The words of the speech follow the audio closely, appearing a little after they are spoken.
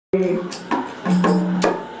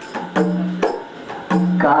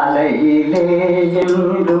காலையிலே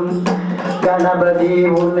என்றும் கணபதி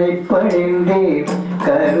உன்னை பணிந்தே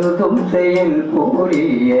கருதும் செயல்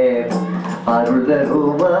கூறிய அருள்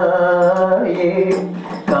தருவாயே.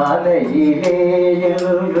 காலையிலே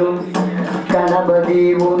என்றும் கணபதி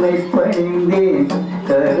உன்னை பணிந்தே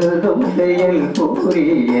கருதும் செயல்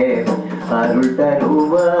கூறிய அருள்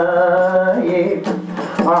தருவாயே.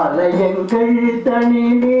 ஆலயங்கள்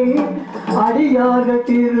தனிலே அடியாக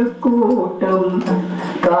திருக்கூட்டம்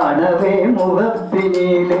காணவே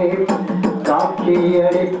முகப்பினிலே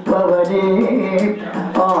காட்சியளிப்பவனே.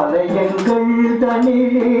 ஆலயங்கள்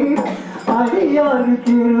தனிலே அடியாக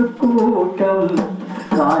திருக்கூட்டம்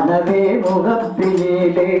காணவே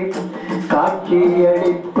முகப்பினிலே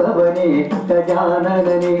காட்சியளிப்பவனே.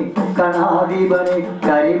 கஜானனே கணாதிபனே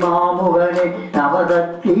கரிமாமுகனே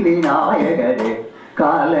நவசக்தி விநாயகரே.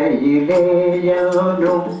 காலையிலே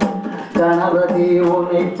என்றும் கணபதி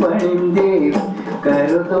உன்னை பணிந்தே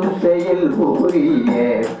கருதும் செயல் கூறிய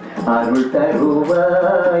அருள்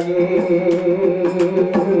தருவாயே.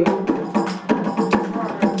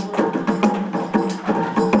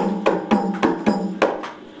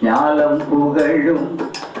 ஞாலம் புகழும்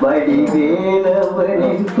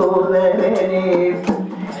வடிவேலவனின் சோதரனே.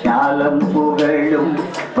 ஞாலம் புகழும்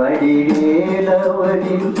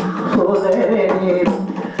வடிவேலவனின் சோதரனே.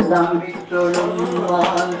 நம்பி தொழும்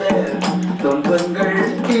மாந்த துன்பங்கள்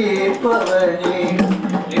தீர்ப்பவனே.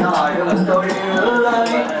 நாடும் தொழில்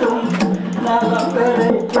அனைத்தும் நலம் பெற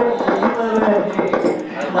செய்வனே.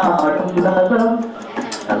 நாடும் நலம்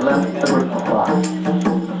நலம் கொடுப்பா.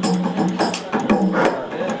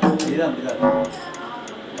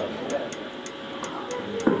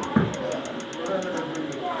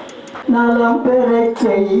 நலம் பெற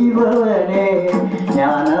செய்பவனே.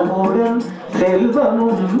 ஞானமுடன்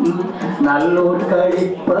செல்வமும் நல்லூர்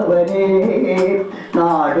கழிப்பவனே.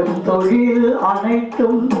 நாடும் தொழில்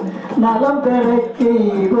அனைத்தும் நலம் பெற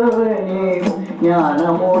செய்பவனே.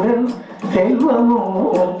 ஞானமுடன்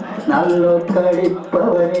செல்வமும் நல்லூர்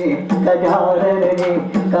கழிப்பவனே. கஜானனே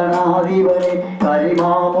கணாதிபனே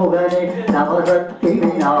கரிமாமுகனே நவசக்தி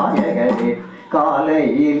விநாயகரே.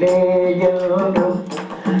 காலையிலே என்றும்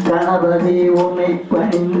கணபதி உன்னை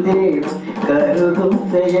பணிந்தே கருதும்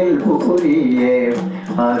செயல் கூறிய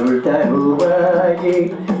அருள் தருவாயே.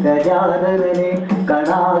 கஜானனே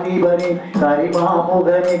கணாதிபனே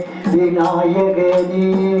கரிமாமுகனே விநாயகனே.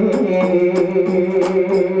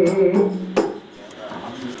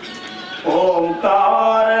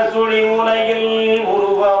 ஓங்கார சுழி முனையில்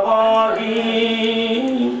உருவமாகி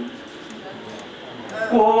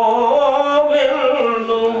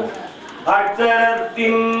ஓவெல்லும்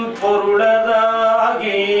அட்சரத்தின்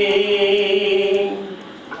பொருளதாகி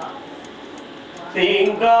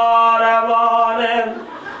தீங்காரமான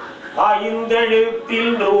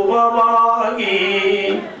ஐந்தெழுத்தில் ரூபமாகி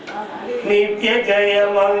நித்ய ஜெய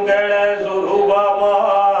மங்கள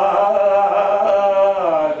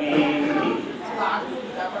சுரூபமாகி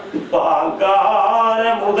பாங்கார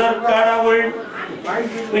முதற் கடவுள்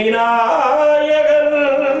விநாயகர்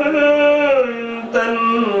தன்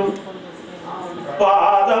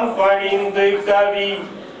பாதம் பணிந்து கவி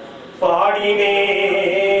பாடினேனே.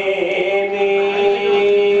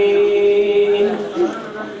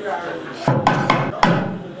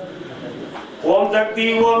 ஓம் சக்தி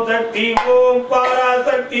ஓம் சக்தி ஓம்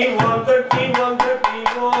பராசக்தி ஓம் சக்தி ஓம் சக்தி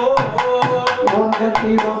ஓம் ஓம்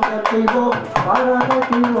சக்தி ஓம் சக்தி ஓம்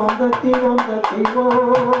பராசக்தி ஓம் சக்தி ஓம் சக்தி ஓம்.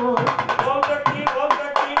 ஓம் சக்தி ஓம்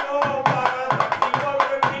சக்தி ஓம் பராசக்தி ஓம்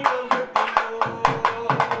சக்தி ஓம் சக்தி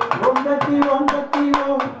ஓம். ஓம் சக்தி ஓம் சக்தி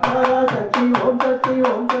ஓம் பராசக்தி ஓம் சக்தி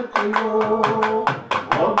ஓம் சக்தி ஓம்.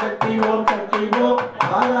 ஓம் சக்தி ஓம் சக்தி ஓம்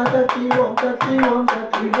பராசக்தி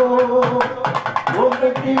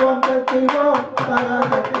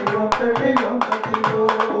ஓம் சக்தி ஓம் சக்தி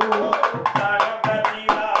ஓம்.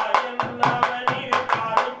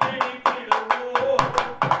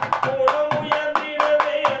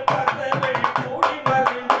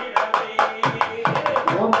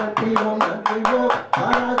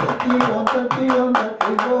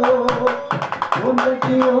 ஓம்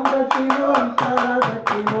சக்தி ஓம் சக்தி ஓம்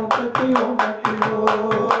பராசக்தி ஓம் சக்தி ஓம் சக்தி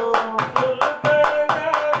ஓம்.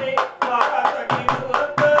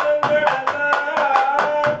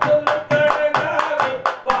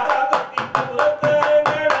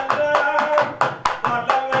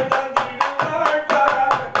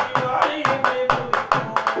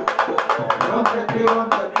 ஓம் சக்தி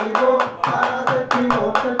ஓம் சக்தி ஓம் பராசக்தி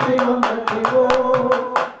ஓம் சக்தி ஓம் சக்தி ஓம்.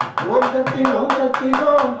 ஓம் சக்தி ஓம் சக்தி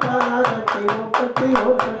ஓம் பராசக்தி ஓம் சக்தி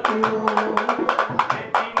ஓம் சக்தி ஓம்.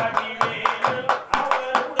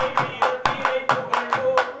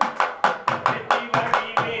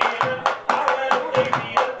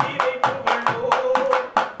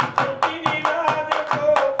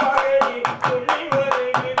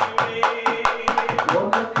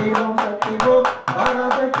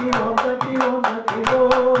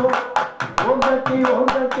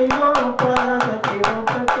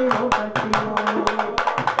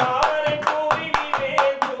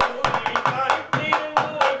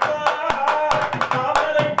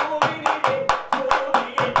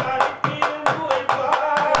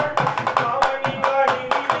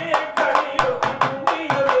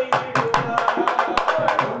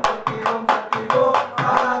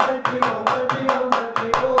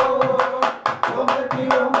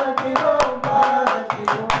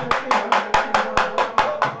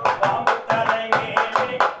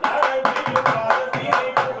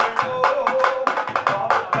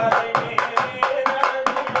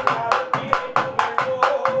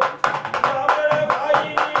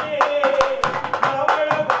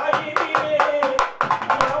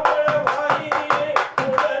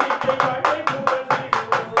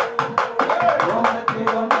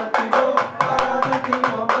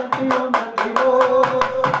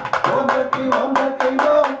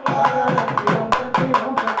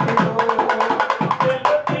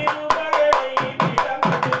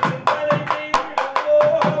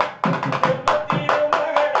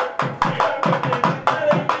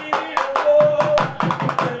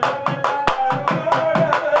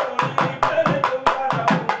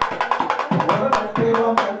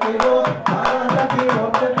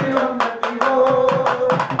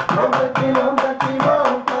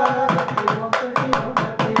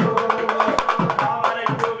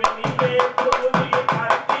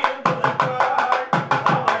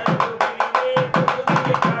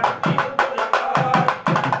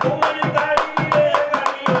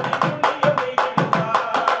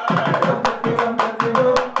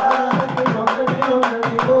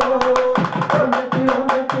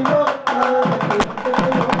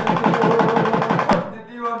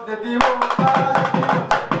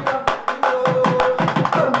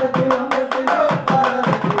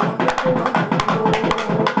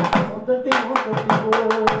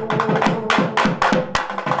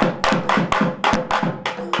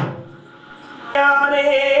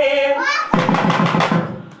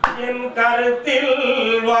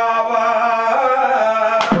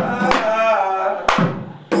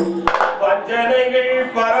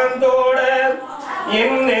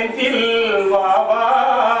 என் நெஞ்சில் வாவா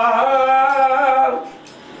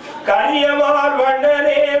கரியமால்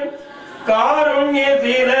வண்ணனே காருண்ய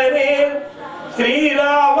சீரனே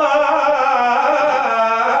ஸ்ரீராமா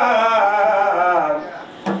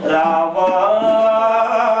ராமா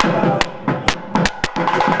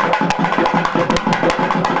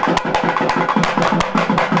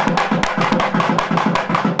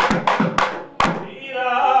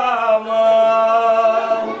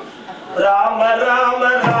ராம ராம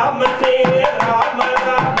ராமனே ராம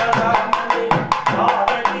ராம ராமனே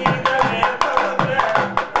ஆரதீதமே சமத்ர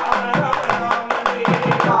ராம ராம ராமனே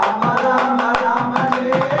ராம ராம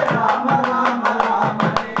ராமனே ராம ராம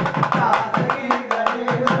ராமனே ஆரதீதமே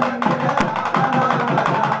சமத்ர ராம ராம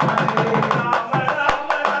ராமனே ராம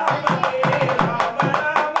ராம ராமனே ராம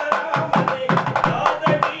ராம ராமனே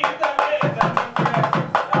ஆரதீதமே சமத்ர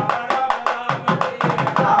ராம ராம ராமனே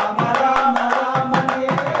ராம ராம ராமனே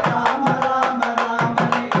ராம ராம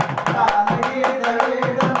ராமனே ஆரதீதமே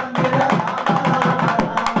சமத்ர ராம ராம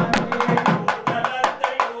ராமனே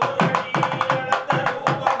தலத்தை ஓரடி அடத்த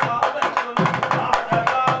ரூபமாக சொல்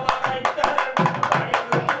ஆடகாவனை தரன்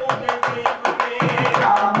பணிவு பூஜை செய்குமே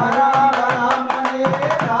ராம ராம ராமனே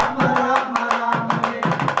ராம ராம ராமனே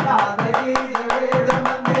ஆரதீதமே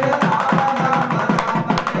சமத்ர ராம ராம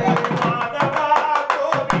ராமனே மாதவா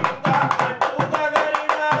கோவிந்தா அச்சுதகரி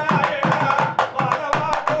நாராயணா மாதவா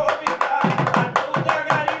கோவிந்தா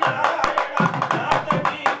அச்சுதகரி நாராயணா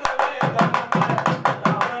நாதகீதமே சமத்ர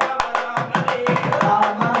ராம ராம ராமனே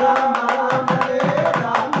ராம ராம ராமனே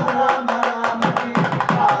ராம ராம ராமனே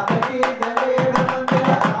ஆரதீதமே சமத்ர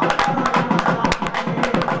ராம ராம ராமனே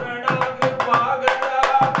புரணாகு பாகரா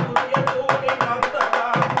புதிய தூணி வந்தவா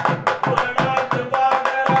புரணாகு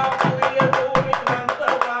பாகரா புதிய தூணி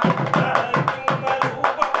வந்தவா நரசிம்ம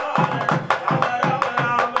ரூபமான ராம ராம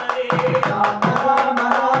ராமனே ராம ராம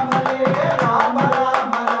ராமனே ராம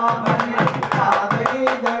ராம ராமனே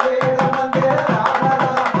ஆரதீதமே சமத்ர ராம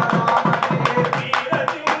ராம ராமனே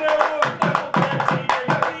வீரசிங்க முத்த முத்தச்சி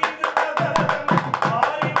ஜெகதீது பிரதரதம்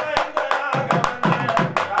மாறி வைந்தனாக வந்த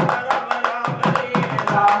ராம ராம ராமனே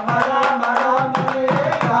ராம ராம ராமனே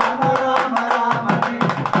ராம ராம ராமனே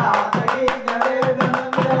ஆரதீதமே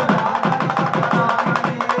சமத்ர ராம ராம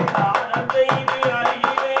ராமனே தானம் செய்து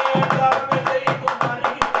அறிகிறேன் தவம் செய்து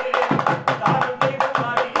அறிகிறேன் தானம் செய்து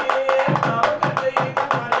அறிகிறேன் தவம் செய்து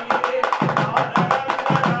அறிகிறேன்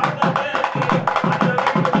ஆனந்த நாதத்திற்கு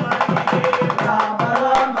அன்னமிட்டு அறிகிறேன் ராம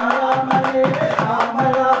ராம ராமனே ராம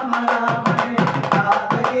ராம ராமனே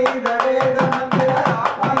ஆரதீதமே சமத்ர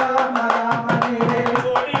ராம ராம ராமனே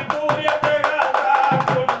கோடி சூரிய பிரகாசா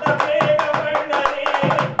கொண்ட மேக வண்ணனே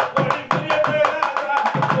கோடி சூரிய பிரகாசா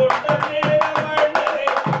கொண்ட மேக வண்ணனே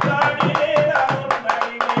காடிலே ராமன்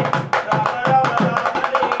மணிமே ராம ராம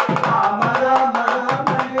ராமனே ராம ராம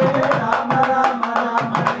ராமனே ராம ராம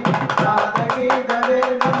ராமனே ஆரதீதமே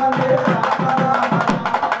சமத்ர ராம ராம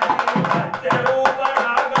ராமனே சத்யரூப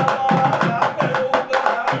நாகமா நாகரூப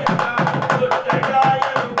நாயகா துட்டயாய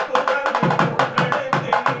ருக்குரன்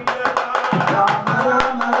நடந்து நின்றதா ராம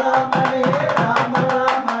ராம ராமனே ராம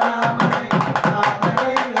ராம ராமனே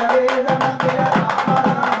ஆரதீதமே சமத்ர ராம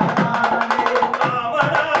ராம ராமனே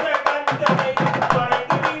ராமநாத கந்தனை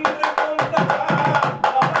படைத்து நின்று கொண்டதா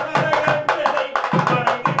ராமநாத கந்தனை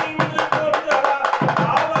படைத்து நின்று கொண்டதா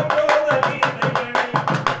ராமக்ரோத வீரர்களை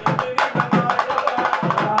எதிரிகளாயவா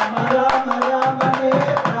ராம ராம ராமனே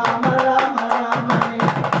ராம ராம ராமனே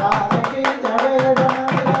ஆரதீதமே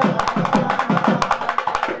சமத்ர ராம ராம ராமனே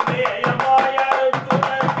தேயமாய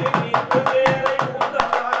அர்ஜுனனுக்கு நின்று தேரை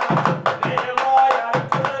பூண்டவா தேயமாய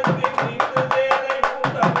அர்ஜுனனுக்கு நின்று தேரை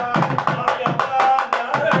பூண்டவா மாயவா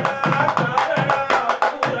நாரணா நாரணா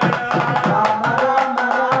பூரணா ராம ராம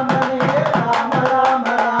ராமனே ராம ராம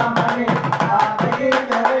ராமனே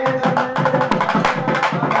ஆரதீதமே சமத்ர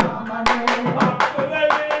ராம ராமனே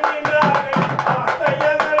அப்புகள் விழுந்தார்கள்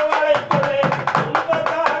ஆசையர்கள் வளைக்குதே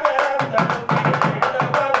துன்பதாக தடுக்கி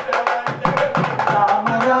விட்டவர்கள் வந்தகமே ராம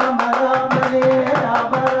ராம ராமனே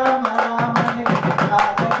ராம ராம ராமனே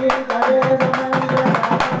ஆரதீதமே சமத்ர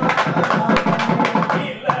ராம ராமனே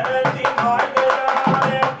இல்லறத்தி மாய்களான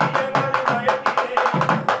பிரியமது பயத்திலே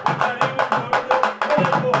அறிவு கொண்டு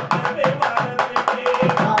போற்றவே மறந்திட்டே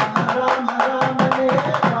ராம ராம ராமனே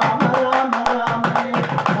ராம ராம ராமனே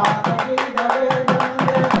ஆரதீதமே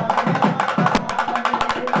சமத்ர ராம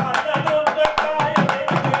ராமனே நல்லொத்த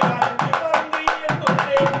காயமென்று அறிந்து வந்து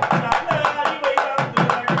எந்துள்ளே நல்ல அறிவை தந்து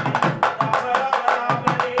அள்ளி ராம ராம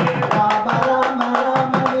ராமனே ராம ராம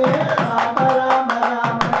ராமனே ராம ராம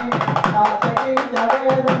ராமனே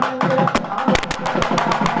ஆரதீதமே சமத்ர ராம ராமனே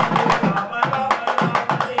ராம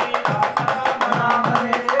ராம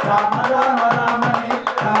ராமனே ராம ராம ராமனே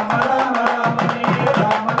ராம ராம ராமனே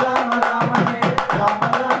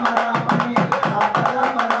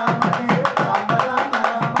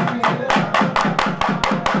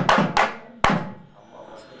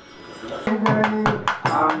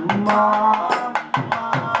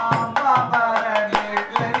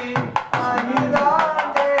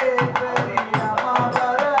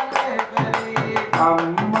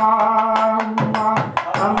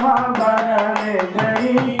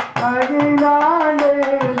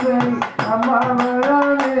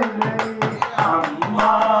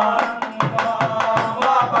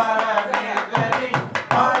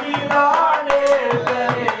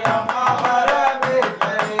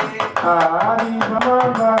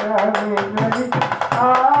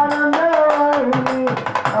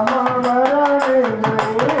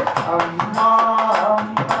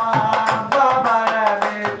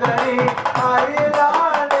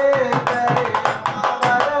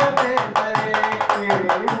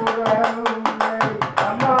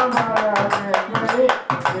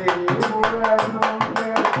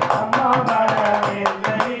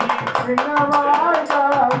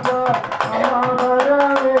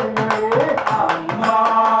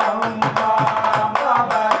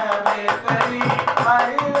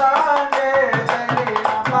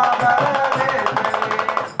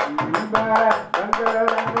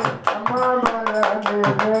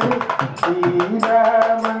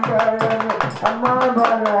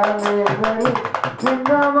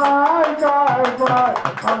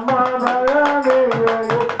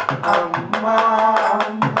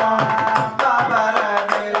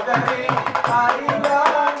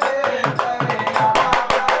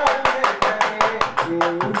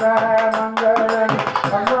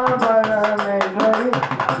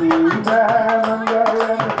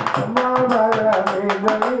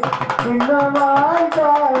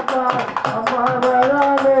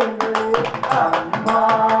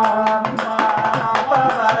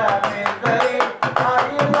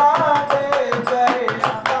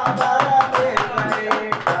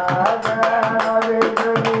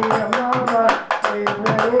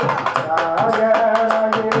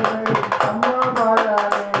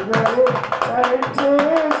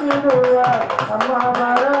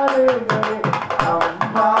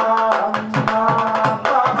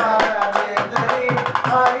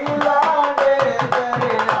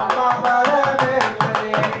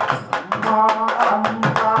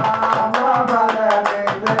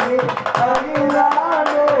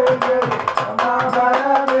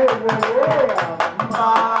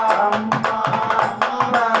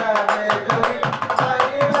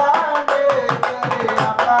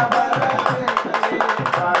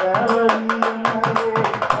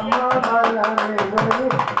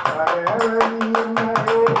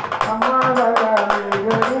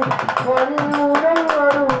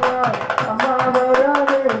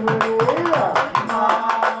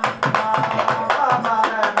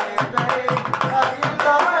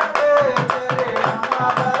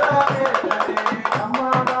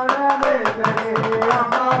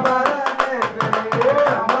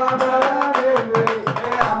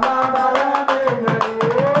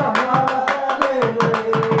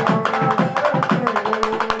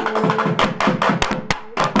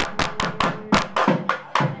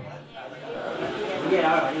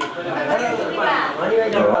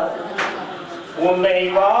உன்னை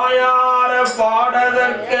வாயார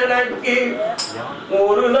பாடதற்கெனக்கு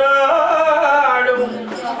ஒரு நாளும்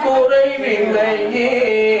குறைவில்லையே.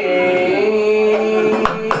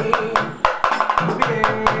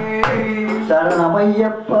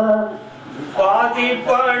 சரணமையப்பா பாதி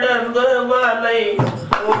படர்ந்த மலை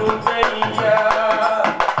முருகையா,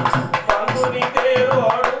 பங்குனி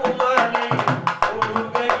தேரோடும் மலை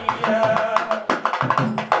முருகையா,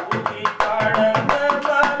 ஊதி படர்ந்த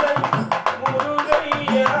மலை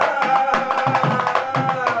முருகையா,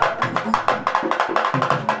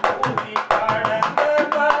 ஊதி படர்ந்த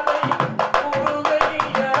மலை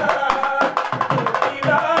முருகையா,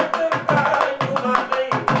 ஊதிராட்டம் காயும் மலை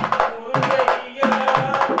முருகையா,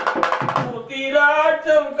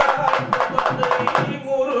 ஊதிராட்டம் காயும் மலை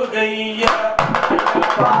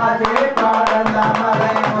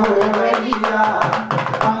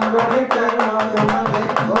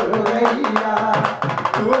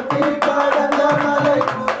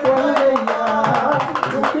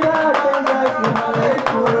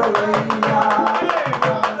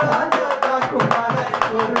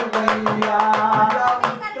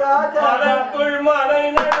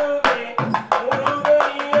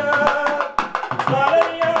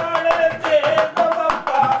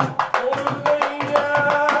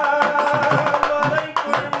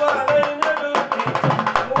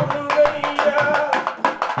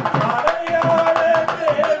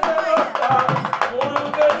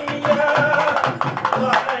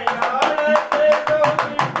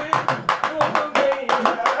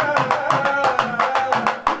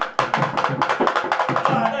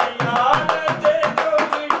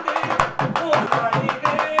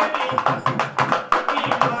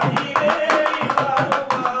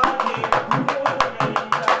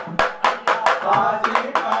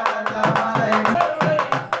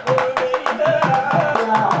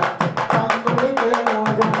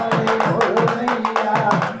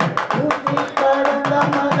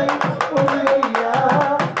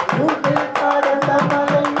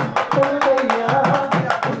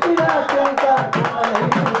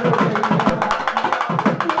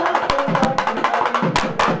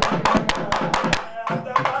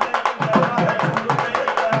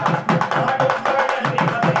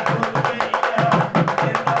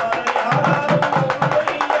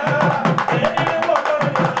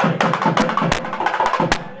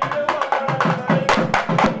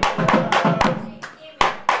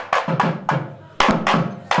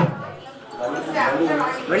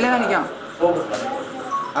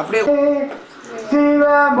சிவ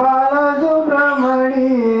பாலசுப்ரமணியவா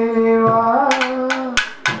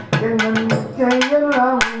என்னும்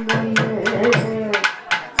நிச்சயெல்லாம்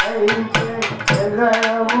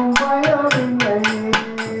எல்லவும் பயமில்லையே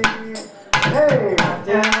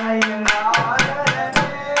அச்சனையின்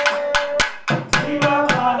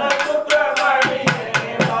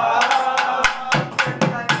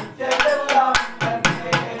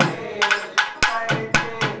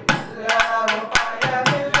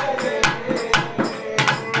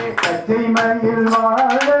மயில்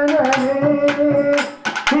வாழனே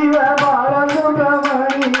சிவ பாலசுப்ரமணியவா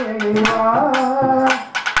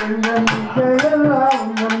எல்லாம்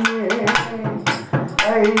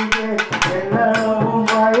எல்லவும்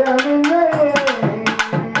பயமில்லையே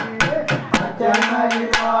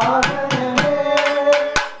அச்சனையின் வாழனே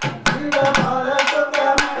சிவ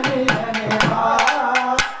பாலசுப்ரமணியவா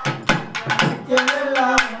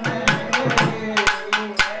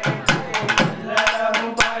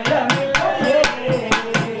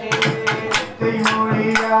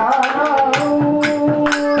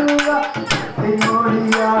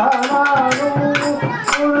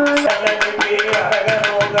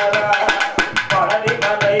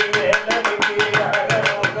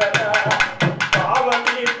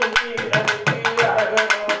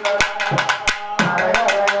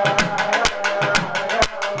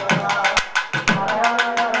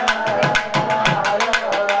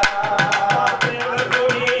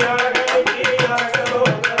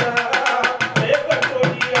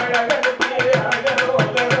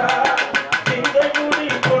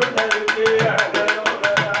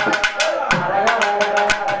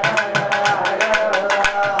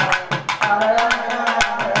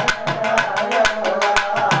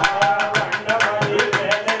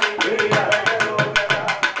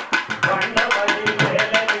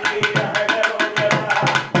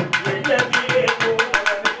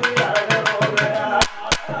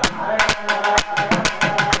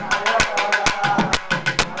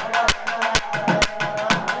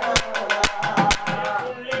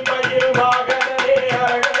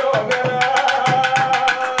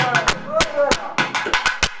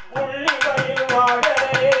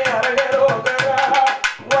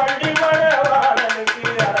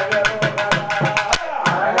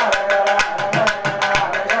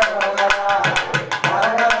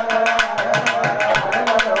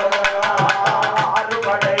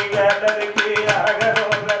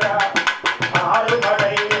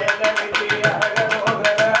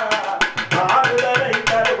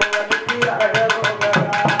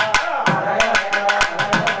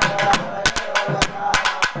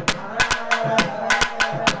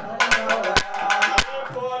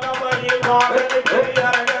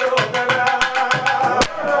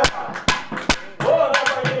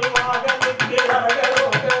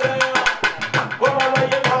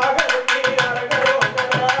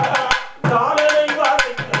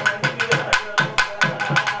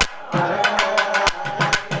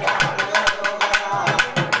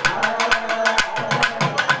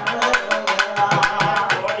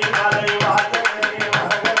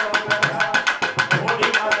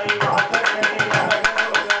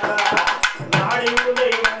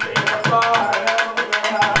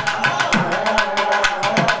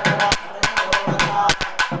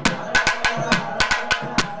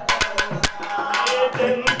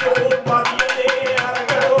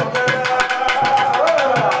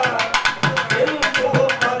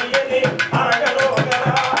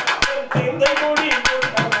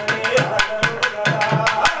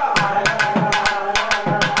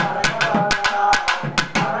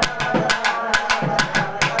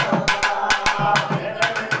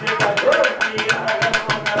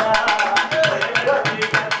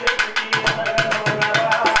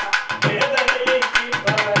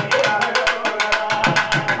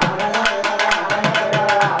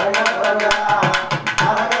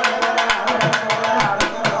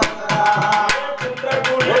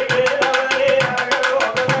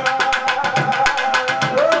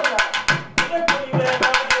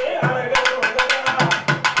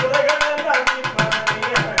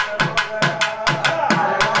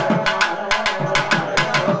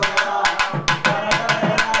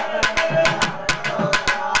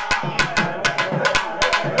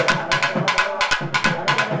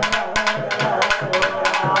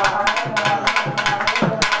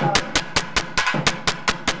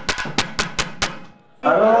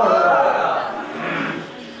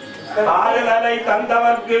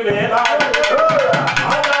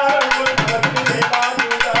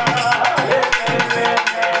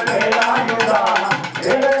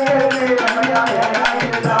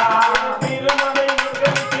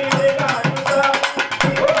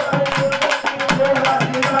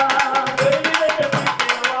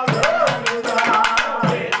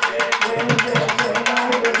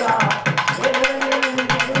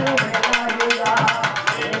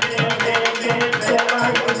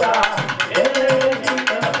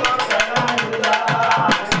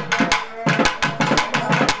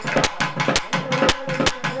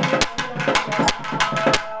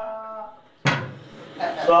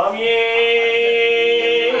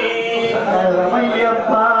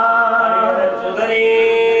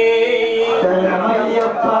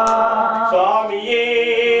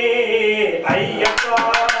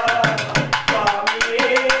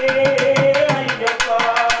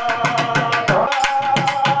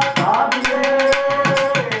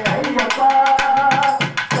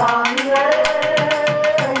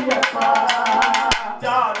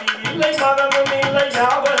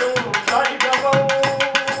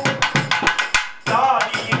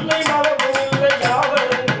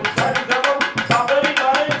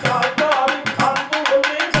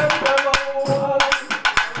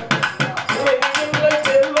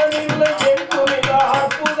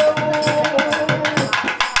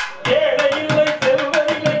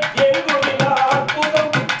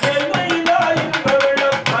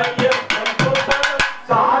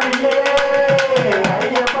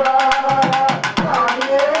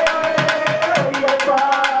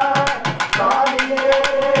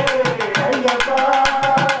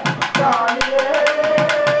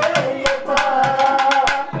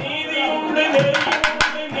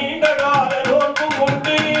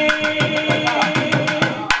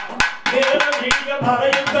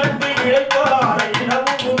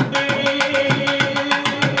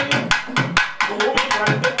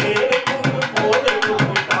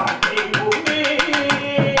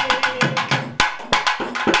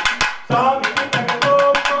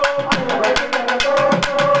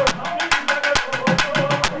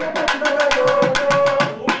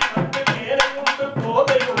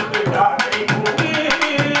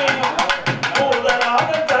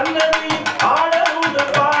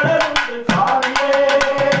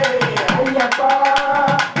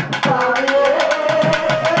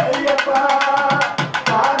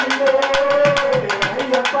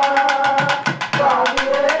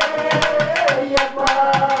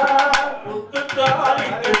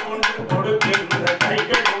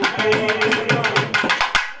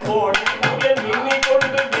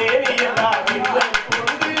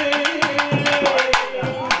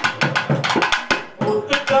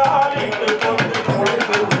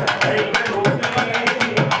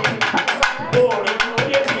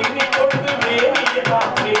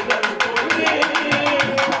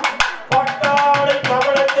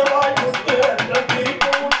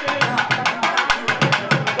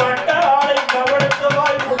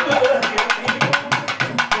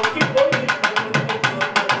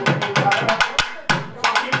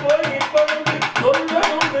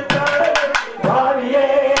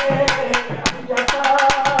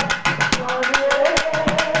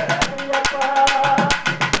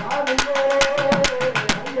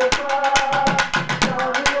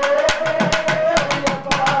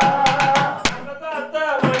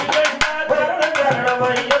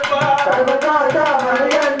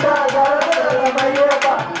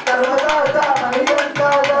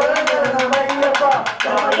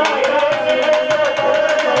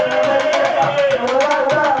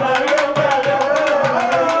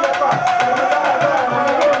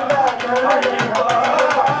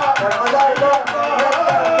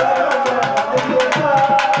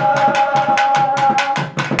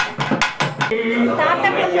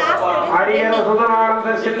அடியன சுதனானந்த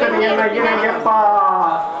சித்தனியன் ஐயனையப்பா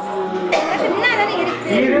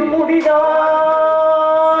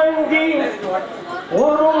இருமுடிதாங்கி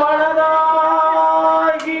ஒரு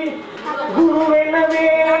மனதாகி குருவெனவே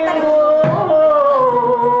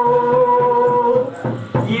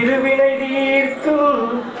இருவினை தீர்க்கும்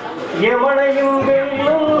யமனையும்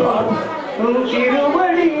வெல்லும்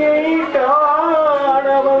திருவடியை காண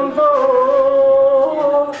வந்தோ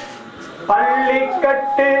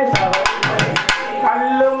பள்ளிக்கட்டு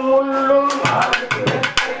கல்லும் முள்ளும்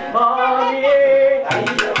பாவியே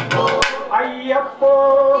ஐயப்போ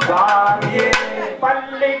பாவியே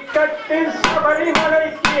பள்ளிக்கட்டு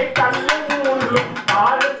சபரிமலைக்கு கல்லும் முள்ளும்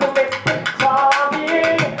ஆளுக்கும் வெட்டு சாமியே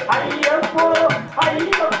ஐயப்போ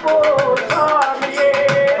ஐயப்போ சாமியே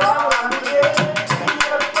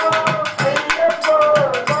ஐயப்போ ஐயப்போ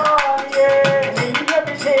சாமியே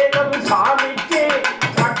நெய்யபிஷேகம் சாமிக்கே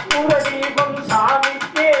கற்பூர தீபம்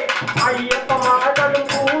சாமிக்கே ஐயப்ப மாதலும்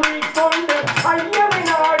கூறிக்கொண்டு ஐயனை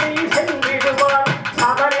நாடி சென்றிடுவான்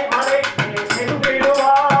சபரிமலைக்கு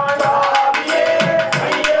சென்றிடுவான் சாமியே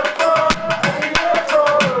ஐயப்போ ஐயப்போ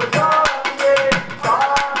சாமியே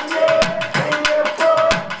சாமியே ஐயப்போ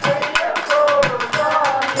ஐயப்போ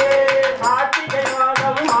சாமியே கார்த்திகை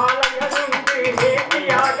மாதம் மாலையணிந்து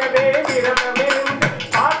வேட்டியாகவே விரதமிருந்து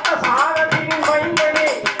பார்த்த சாரதியின் மைந்தனே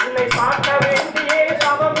உன்னை பார்க்க வேண்டியே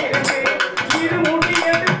தவம் இருந்து இருமுடி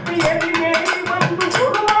எடுத்து எதிரேறி வந்து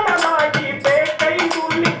ஒரு மனமாகி பேட்டை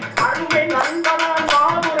துள்ளி அருமை நண்பனான்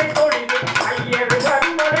மாதுரை தொழில் ஐயர்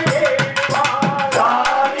கண்மனை ஏறிடுவான்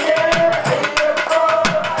சாமியே ஐயப்போ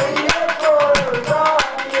ஐயப்போ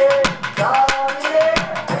சாமியே சாமியே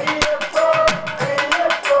ஐயப்போ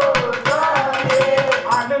ஐயப்போ சாமியே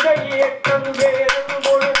அணுகை இயக்கம் வேறும்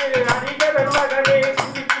பொழுது அடிகரன் மகனே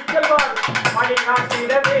செல்வார்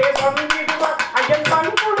மணிநாட்டிடவே வந்திடுவார் ஐயன்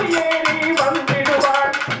பண்புடு ஏறி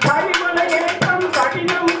வந்திடுவார் கரிமலை இறக்கம்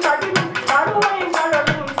கடினம் கடினம் கருமை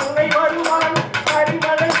மழலும் துணை வருவான்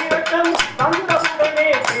கரிமலை இறக்கம் தந்தவுடனே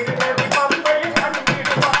திருநதி பம்பை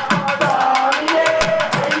கண்டிடுவார் சாமியே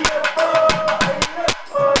ஐயப்போ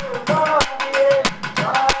ஐயப்போ சாமியே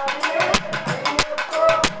சாமியே ஐயப்போ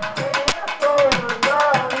ஐயப்போ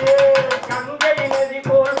சாமியே கங்கை நதி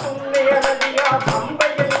போல் புண்ணிய நதியா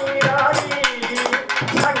பம்பையில் நீராடி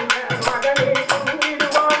சங்கர் மகனே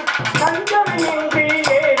கும்பிடுவான் சஞ்சனையின்றி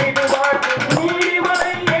ஏறிடுவான் நீலிமலை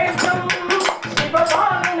ஏற்றம்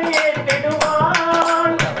சிவபாலனை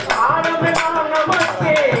ஏற்றிடுவான் ஆனமெல்லாம்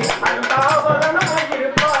நமக்கே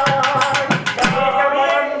அண்டாவதனாயிருப்பான்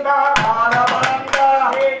ஏகபலந்தா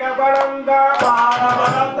ஏகபலந்தா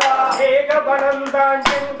ஏகபலந்தா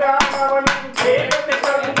என்றான் அவன் வேகத்தை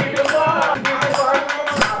தந்திடுவான்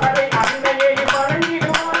அவரை அன்னையை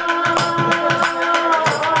வணங்கிடுவான்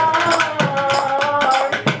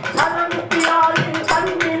கலமுத்தியாரின்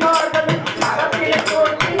கண்ணினார்கள் அகத்திலே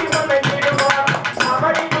தோன்றி வணங்கிடுவான்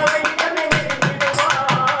சபரிமலை நெருங்கிடுவான்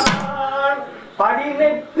 18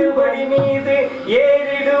 படி மீது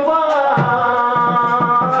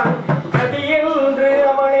ஏறிடுவான் கதியென்று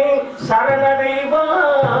அவனை சரணடைவான்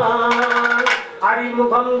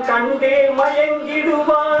அறிமுகம் கண்டே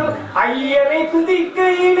மயங்கிடுவான் ஐயனை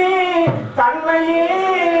துதிக்கையிலே தன்னையே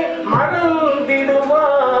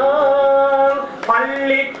மறந்திடுவான்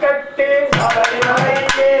பள்ளிக்கட்டு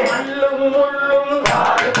சபரிமலையே கல்லும் முள்ளும்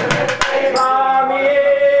சாமியே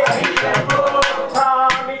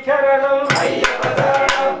சாமி சரணம்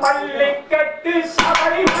பள்ளிக்கட்டு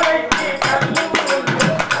சபரிமலைக்கு கல்லும் முள்ளும்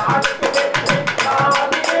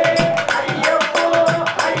சாமியே ஐயப்போ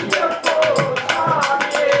ஐயப்போ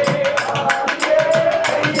சாமியே சாமியே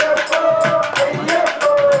ஐயப்போ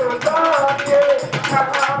ஐயப்போ சாமியே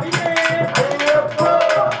சாமியே ஐயப்போ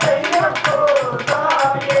ஐயப்போ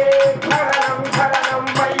சாமியே சரணம் சரணம்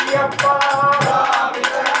ஐயப்பா சாமி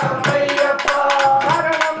சரணம் ஐயப்பா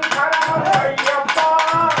சரணம் சரணம் ஐயப்பா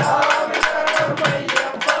சாமி சரணம்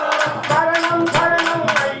ஐயப்பா சரணம் சரணம்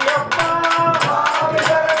ஐயப்பா சாமி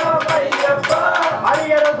சரணம் ஐயப்பா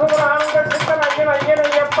அரியர சுராங்க சித்தன் ஐயன்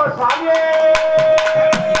ஐயனையப்பா சாமியே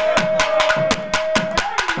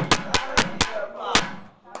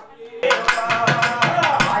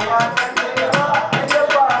வாயா கண்ணேவா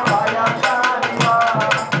ஐயப்பா வாயா சாமிவா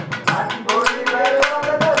பண்புரி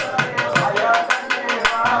வேறவதே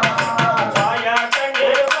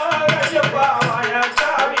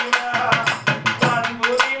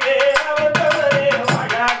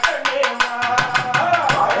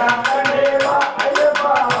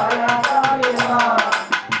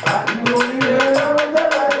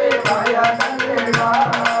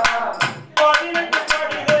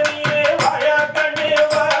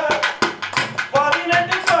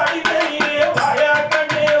வாயா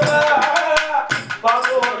கண்ணேவா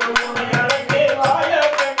பகோடு முனியர்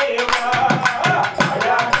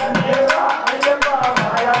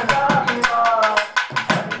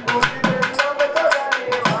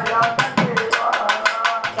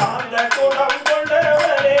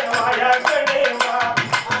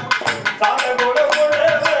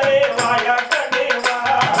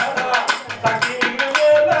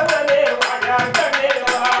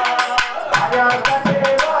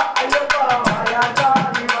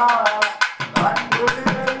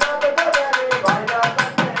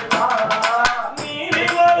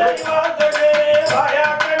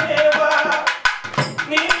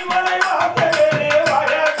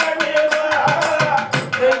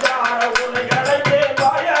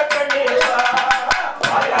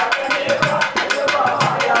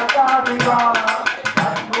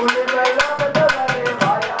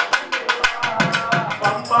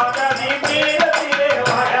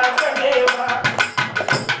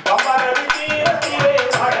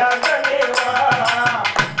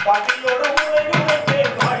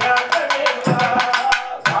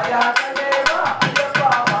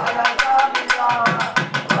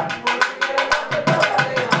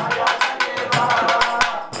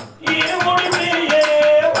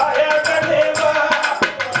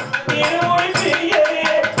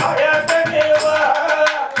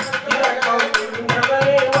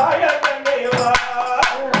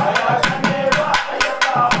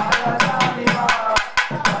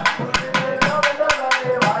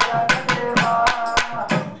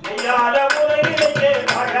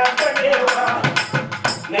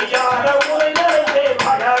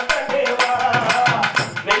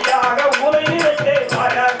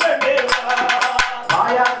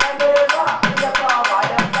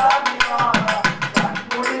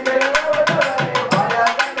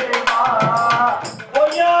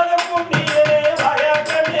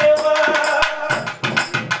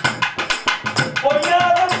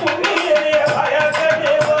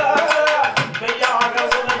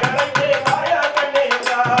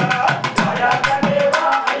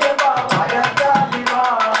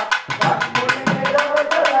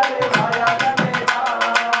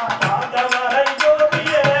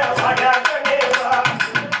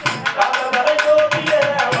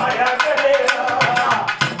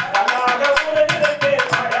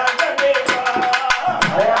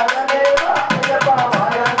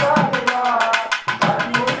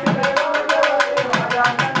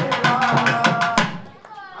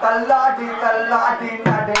தள்ளாடி தள்ளாடி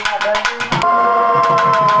நடு நடந்து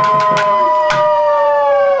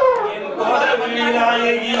என் கோலவிழி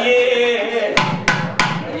நாயகியே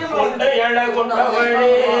கொண்டையழ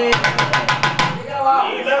கொண்டவளே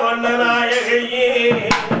நீலவண்ண நாயகியே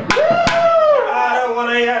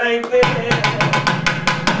உனை அழைத்து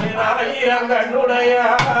ஆயிரம் கண்ணுடைய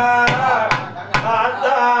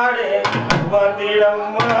ஆத்தாடே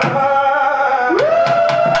வந்திடம்மா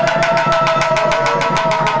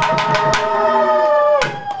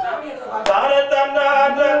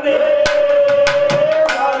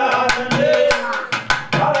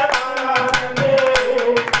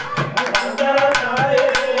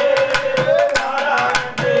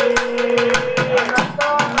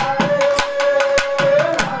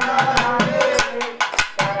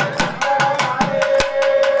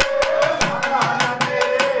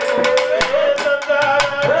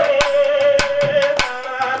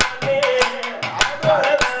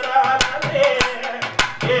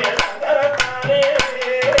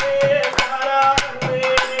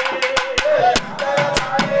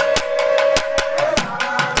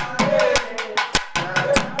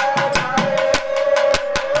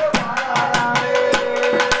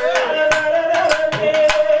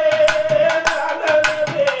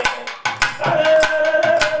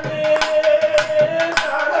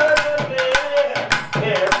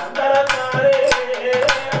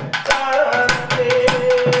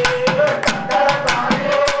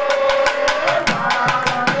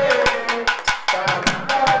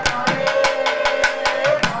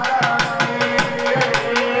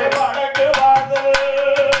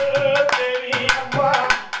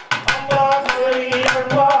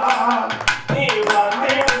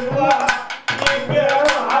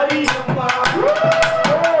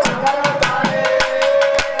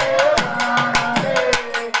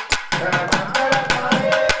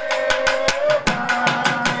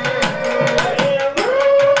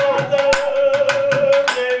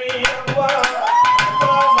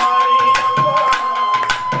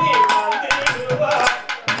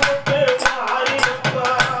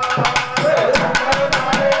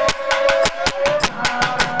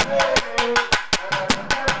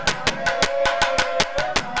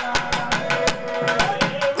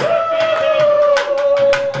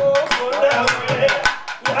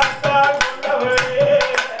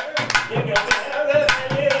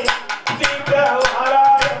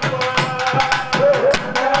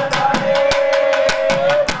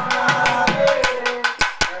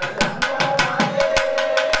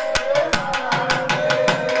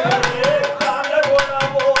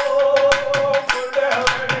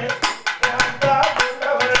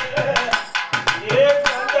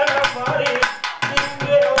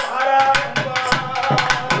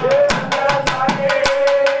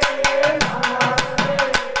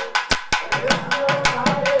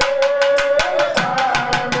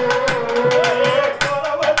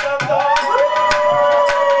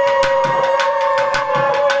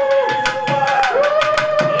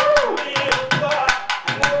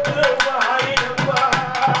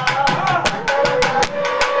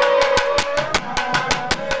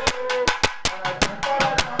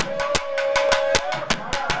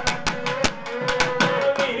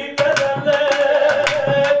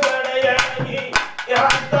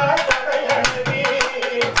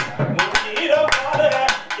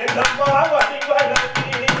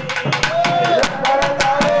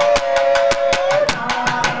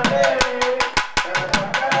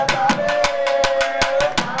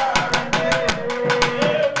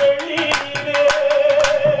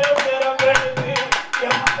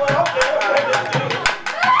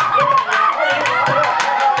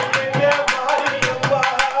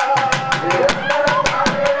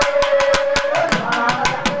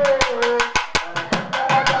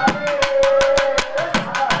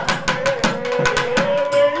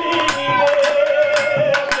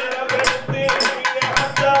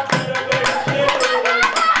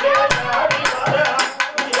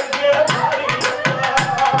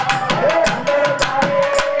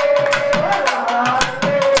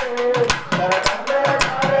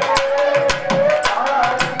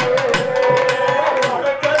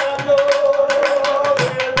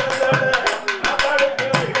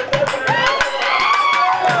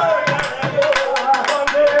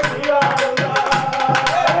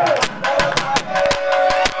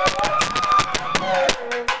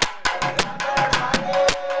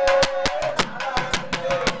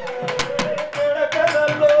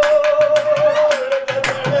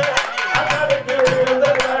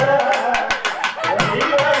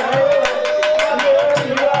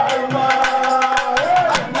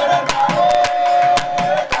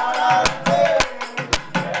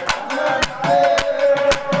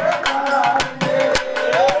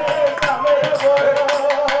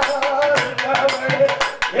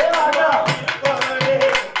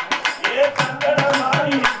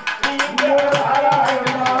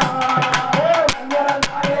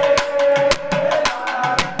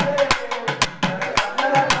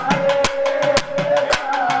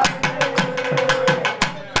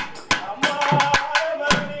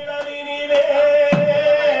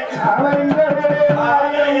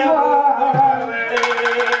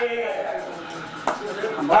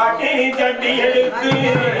பாட்டினி தட்டி எடுத்து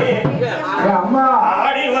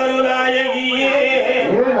ஆடி வரும் நாயகியே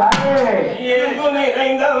எங்கும்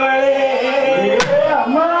நிறைந்தவளே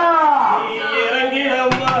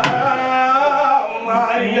இறங்கிடம்மா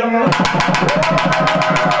மாரியம்மா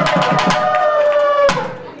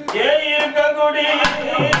இருக்கக்கூடிய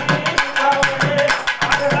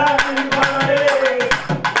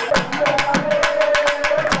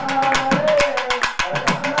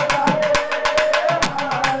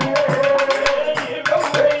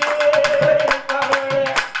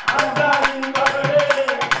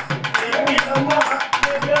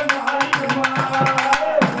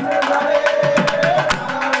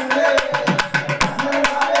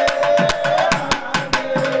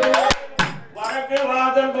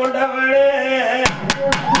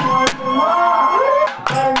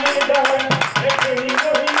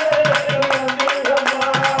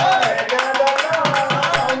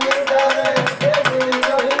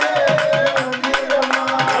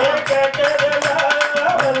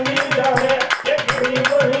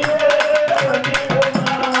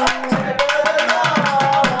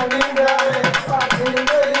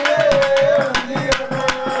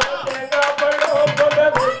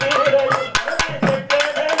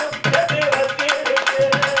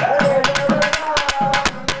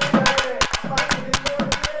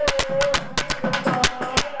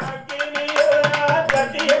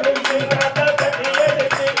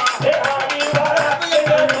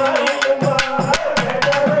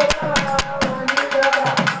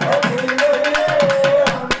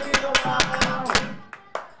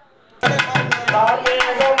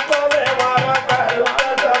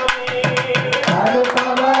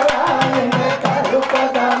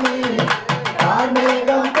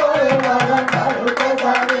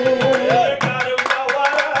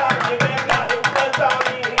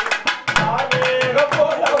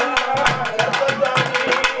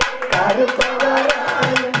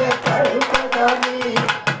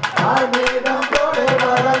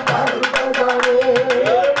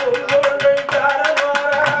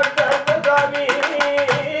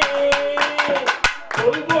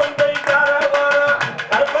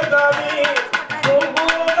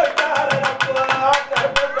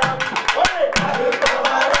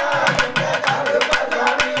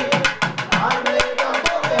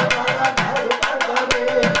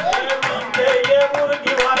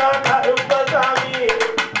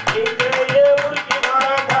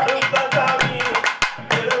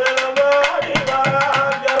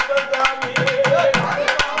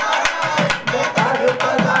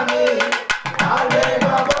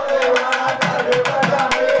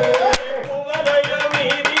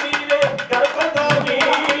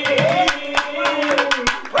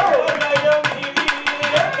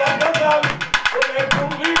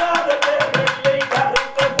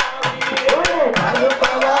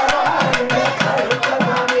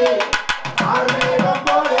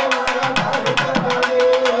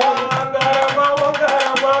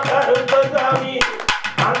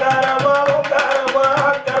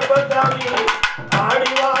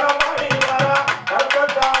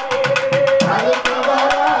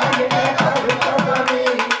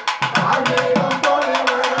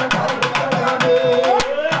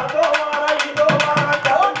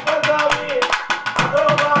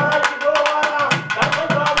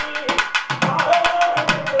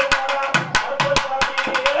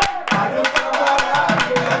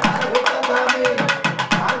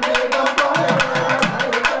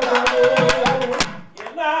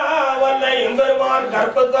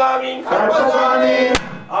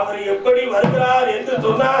அவர் எப்படி வருகிறார் என்று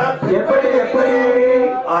சொன்னார்.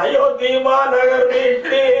 அயோத்தி மாநகர்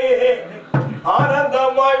வீட்டு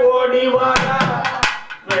ஆனந்தமாய் ஓடிவாரா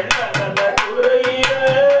வெள்ள நல்ல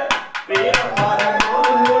குதிரையிலே வீரமான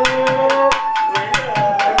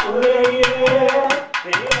குதிரையிலே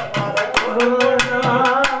வீரமான குதிரையிலே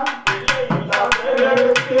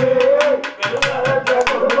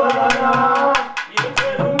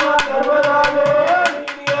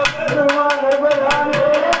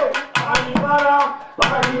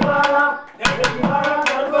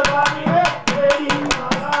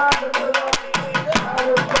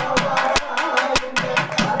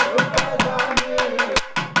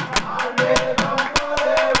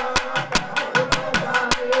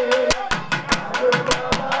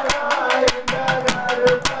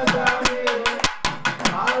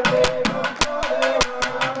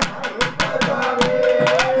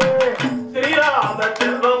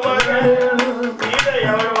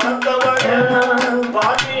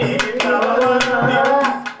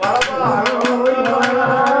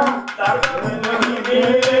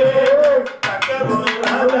Thank you.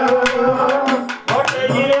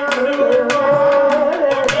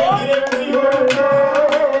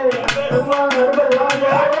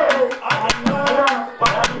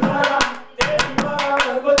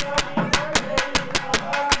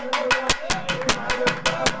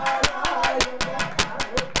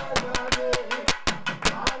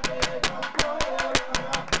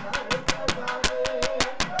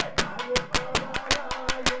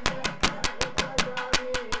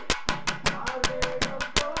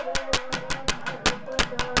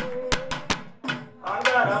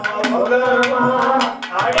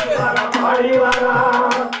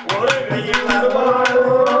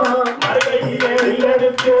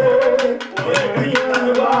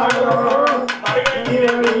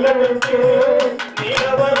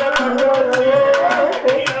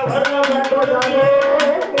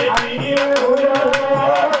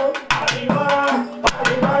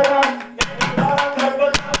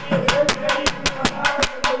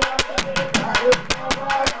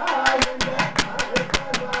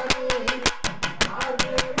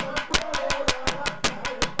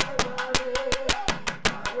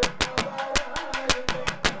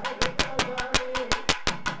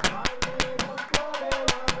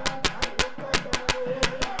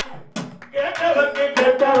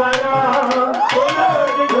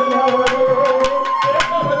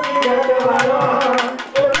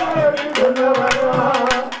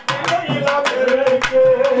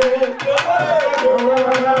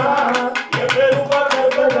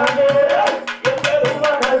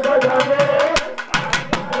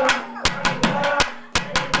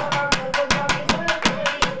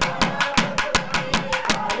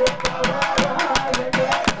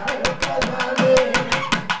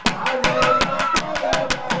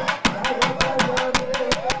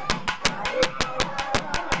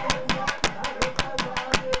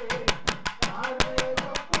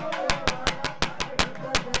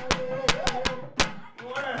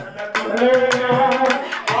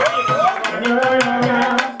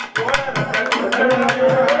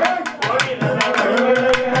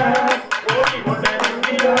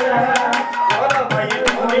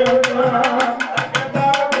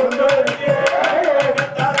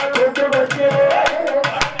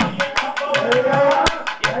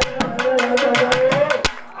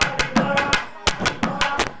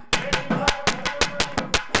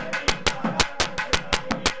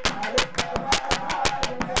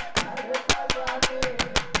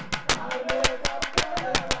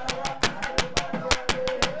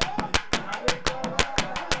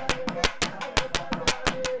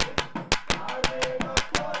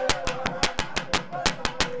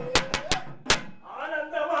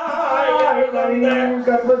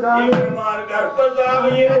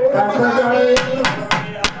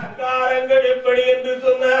 அலங்காரங்கள் எப்படி என்று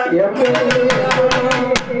சொன்னார்.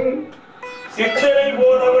 சித்தரை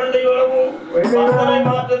போல வெள்ளையோளவும் மந்தரை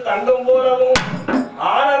மாற்று தங்கம் போலவும்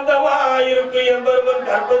ஆனந்தமாயிருக்கு என்பவன்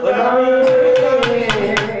கர்ப்பசாமி.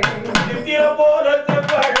 சித்திர போல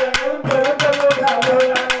செவ்வாழனும்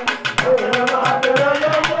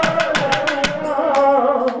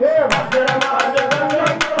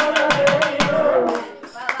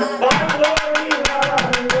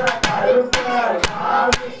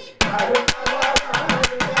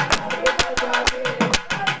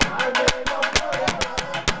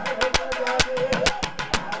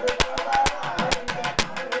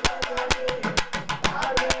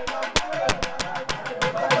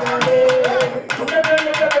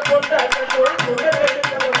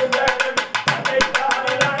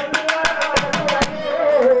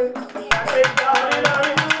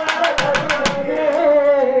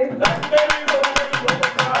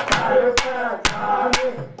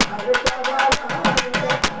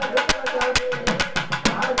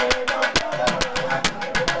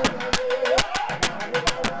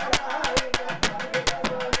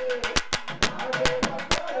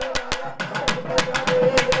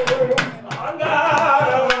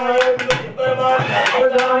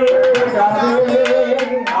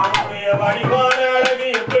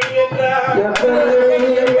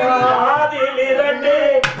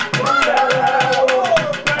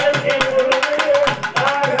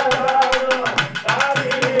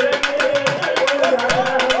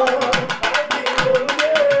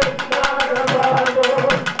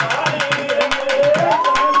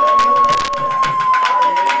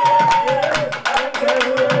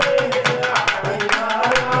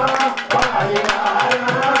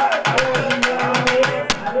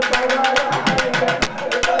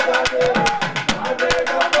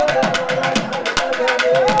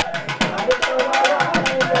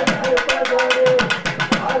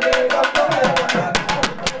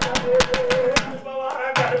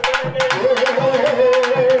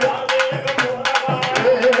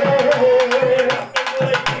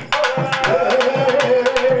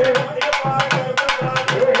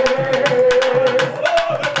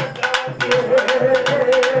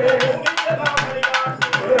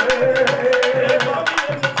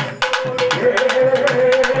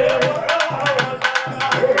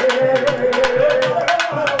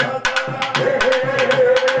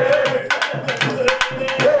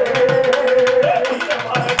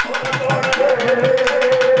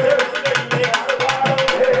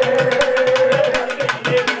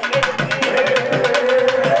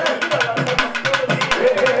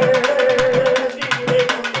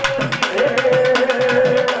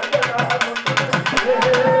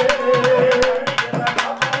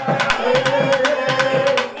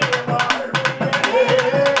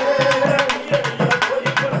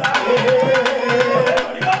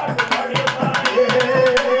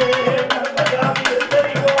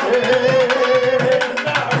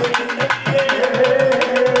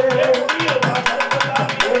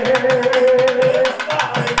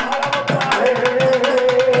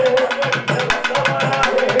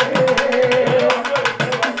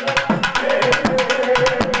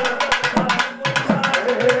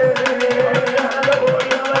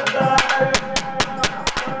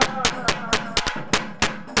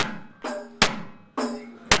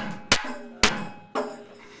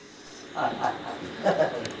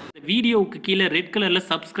வீடியோவுக்கு கீழே ரெட் கலரில்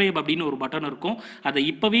சப்ஸ்கிரைப் அப்படின்னு ஒரு பட்டன் இருக்கும். அதை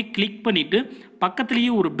இப்போவே கிளிக் பண்ணிவிட்டு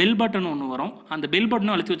பக்கத்துலேயே ஒரு பெல் பட்டன் ஒன்று வரும். அந்த பெல்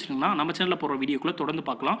பட்டனும் அழுத்தி வச்சிங்கன்னா நம்ம சேனலில் போகிற வீடியோக்குள்ளே தொடர்ந்து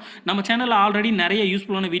பார்க்கலாம். நம்ம சேனலில் ஆல்ரெடி நிறைய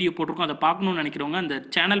யூஸ்ஃபுல்லான வீடியோ போட்டிருக்கோம். அதை பார்க்கணும்னு நினைக்கிறவங்க அந்த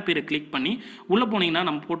சேனல் பேரை கிளிக் பண்ணி உள்ளே போனீங்கன்னா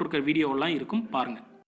நம்ம போட்டிருக்கிற வீடியோவெல்லாம் இருக்கும், பாருங்கள்.